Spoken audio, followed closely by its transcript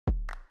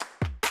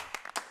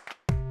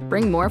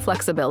Bring more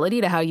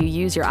flexibility to how you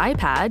use your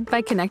iPad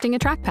by connecting a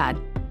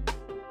trackpad.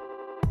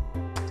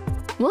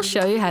 We'll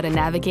show you how to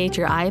navigate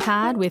your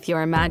iPad with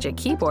your Magic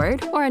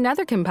Keyboard or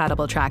another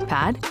compatible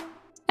trackpad,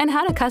 and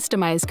how to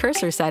customize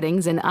cursor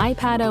settings in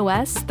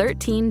iPadOS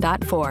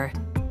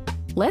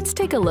 13.4. Let's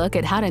take a look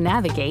at how to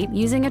navigate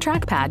using a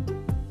trackpad.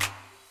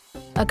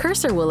 A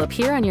cursor will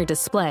appear on your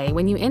display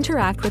when you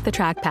interact with the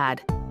trackpad,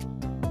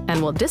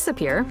 and will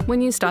disappear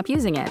when you stop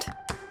using it.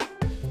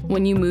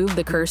 When you move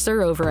the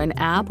cursor over an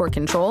app or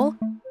control,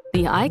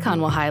 the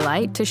icon will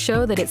highlight to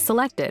show that it's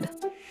selected.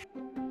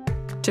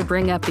 To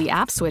bring up the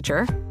app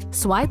switcher,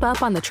 swipe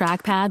up on the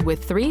trackpad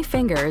with 3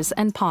 fingers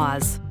and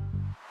pause.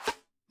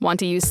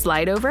 Want to use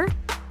slide over?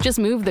 Just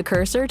move the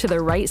cursor to the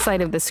right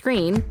side of the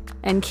screen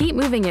and keep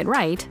moving it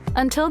right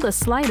until the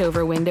slide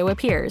over window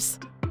appears.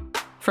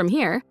 From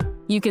here,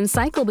 you can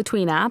cycle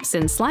between apps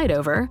in slide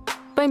over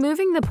by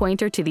moving the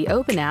pointer to the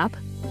open app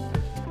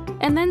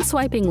and then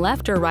swiping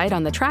left or right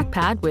on the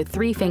trackpad with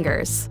 3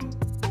 fingers.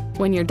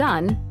 When you're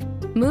done,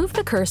 move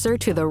the cursor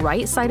to the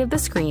right side of the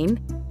screen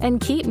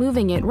and keep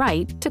moving it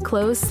right to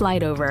close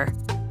slide over.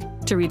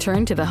 To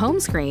return to the home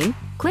screen,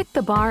 click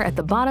the bar at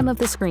the bottom of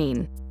the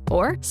screen,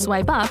 or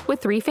swipe up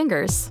with 3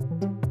 fingers.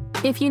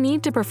 If you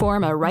need to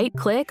perform a right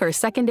click or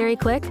secondary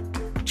click,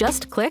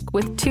 just click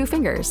with 2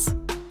 fingers.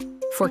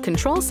 For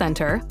Control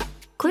Center,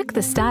 click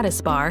the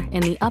status bar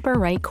in the upper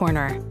right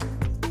corner.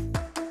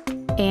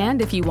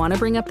 And if you want to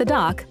bring up the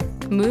dock,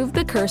 move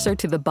the cursor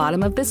to the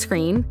bottom of the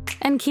screen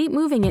and keep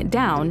moving it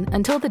down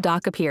until the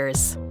dock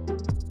appears.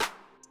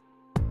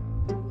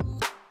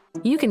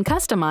 You can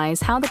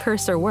customize how the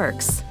cursor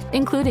works,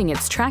 including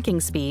its tracking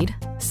speed,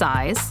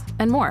 size,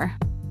 and more.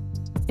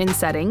 In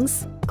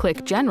Settings,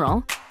 click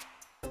General,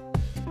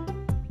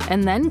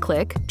 and then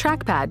click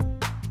Trackpad.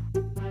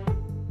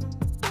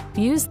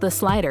 Use the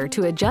slider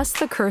to adjust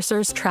the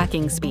cursor's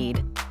tracking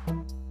speed.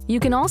 You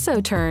can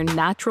also turn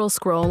natural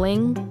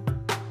scrolling,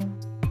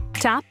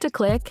 tap to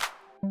click,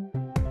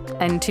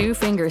 and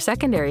 2-finger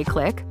secondary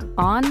click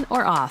on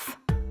or off.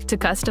 To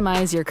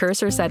customize your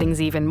cursor settings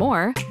even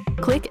more,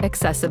 click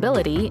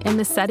Accessibility in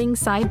the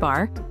Settings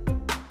sidebar,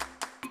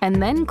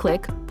 and then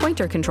click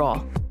Pointer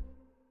Control.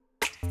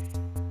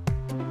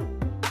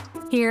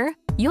 Here,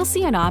 you'll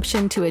see an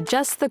option to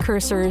adjust the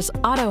cursor's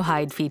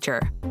auto-hide feature.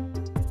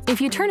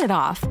 If you turn it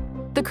off,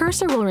 the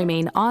cursor will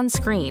remain on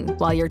screen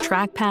while your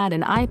trackpad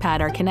and iPad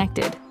are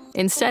connected,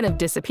 instead of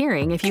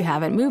disappearing if you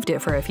haven't moved it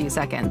for a few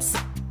seconds.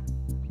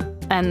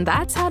 And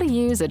that's how to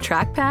use a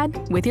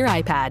trackpad with your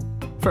iPad.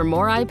 For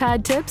more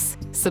iPad tips,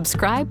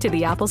 subscribe to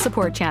the Apple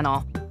Support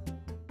channel.